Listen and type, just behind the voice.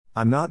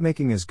I'm not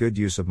making as good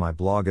use of my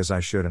blog as I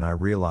should, and I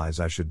realize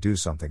I should do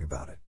something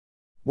about it.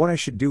 What I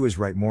should do is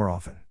write more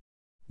often.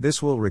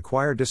 This will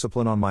require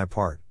discipline on my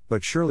part,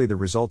 but surely the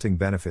resulting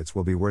benefits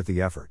will be worth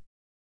the effort.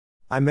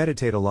 I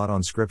meditate a lot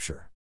on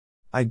scripture.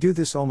 I do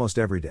this almost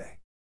every day.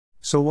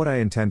 So what I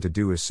intend to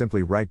do is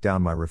simply write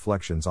down my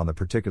reflections on the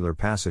particular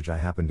passage I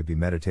happen to be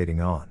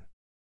meditating on.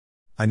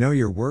 I know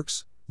your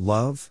works,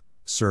 love,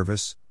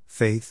 service,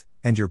 faith,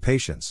 and your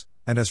patience,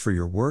 and as for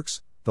your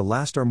works, the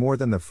last are more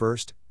than the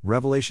first.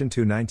 Revelation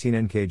 2:19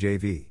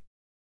 NKJV.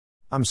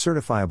 I'm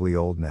certifiably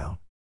old now.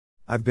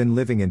 I've been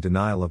living in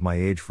denial of my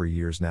age for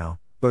years now,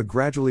 but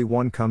gradually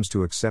one comes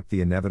to accept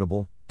the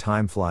inevitable.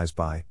 Time flies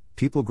by,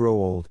 people grow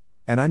old,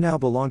 and I now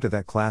belong to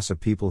that class of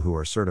people who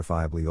are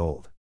certifiably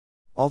old.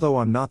 Although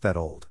I'm not that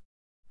old.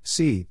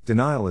 See,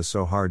 denial is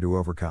so hard to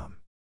overcome.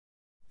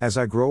 As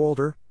I grow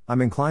older,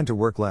 I'm inclined to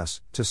work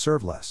less, to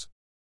serve less.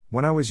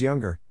 When I was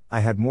younger, I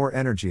had more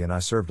energy and I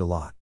served a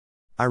lot.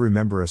 I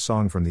remember a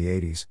song from the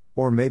 80s,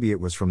 or maybe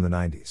it was from the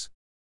 90s.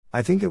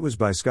 I think it was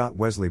by Scott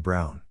Wesley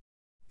Brown.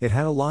 It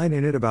had a line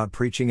in it about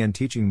preaching and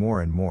teaching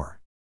more and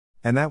more.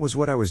 And that was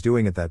what I was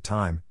doing at that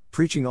time,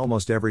 preaching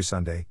almost every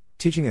Sunday,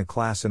 teaching a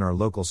class in our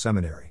local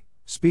seminary,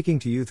 speaking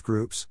to youth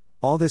groups,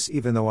 all this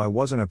even though I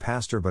wasn't a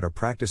pastor but a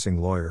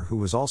practicing lawyer who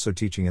was also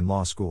teaching in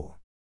law school.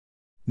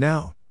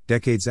 Now,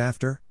 decades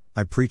after,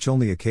 I preach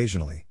only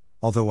occasionally,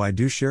 although I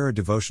do share a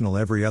devotional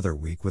every other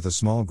week with a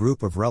small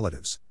group of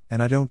relatives,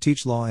 and I don't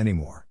teach law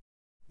anymore.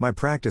 My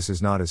practice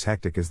is not as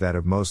hectic as that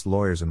of most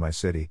lawyers in my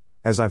city,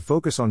 as I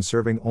focus on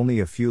serving only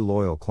a few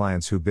loyal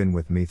clients who've been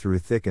with me through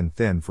thick and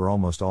thin for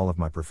almost all of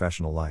my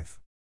professional life.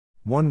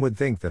 One would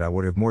think that I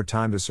would have more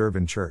time to serve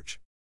in church.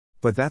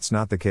 But that's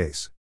not the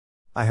case.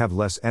 I have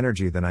less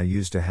energy than I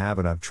used to have,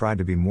 and I've tried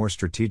to be more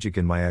strategic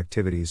in my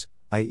activities,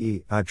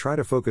 i.e., I try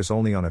to focus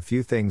only on a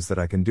few things that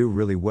I can do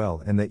really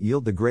well and that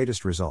yield the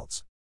greatest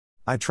results.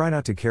 I try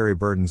not to carry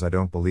burdens I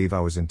don't believe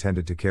I was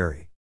intended to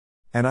carry.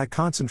 And I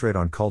concentrate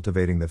on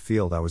cultivating the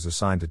field I was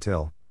assigned to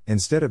till,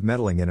 instead of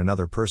meddling in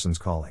another person's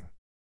calling.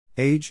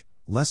 Age,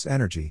 less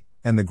energy,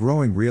 and the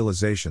growing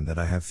realization that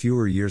I have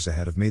fewer years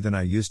ahead of me than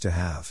I used to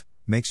have,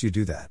 makes you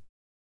do that.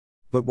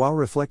 But while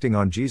reflecting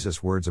on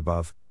Jesus' words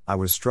above, I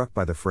was struck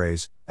by the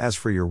phrase, "As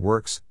for your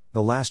works,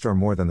 the last are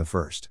more than the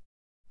first."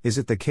 Is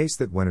it the case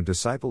that when a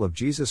disciple of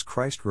Jesus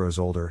Christ grows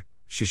older,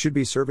 she should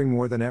be serving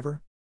more than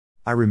ever?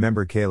 I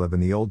remember Caleb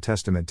in the Old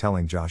Testament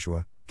telling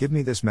Joshua, "Give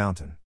me this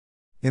mountain."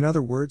 In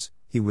other words,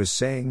 he was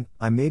saying,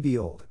 I may be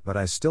old, but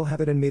I still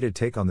have it in me to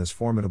take on this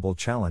formidable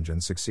challenge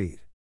and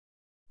succeed.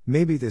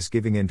 Maybe this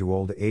giving in to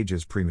old age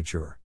is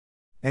premature.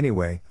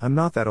 Anyway, I'm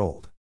not that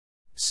old.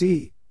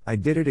 See, I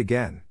did it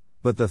again,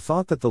 but the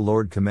thought that the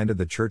Lord commended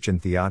the church in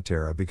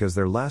Thyatira because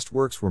their last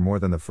works were more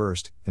than the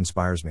first,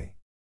 inspires me.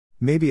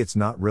 Maybe it's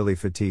not really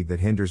fatigue that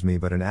hinders me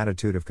but an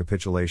attitude of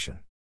capitulation.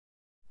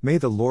 May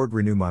the Lord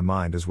renew my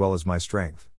mind as well as my strength.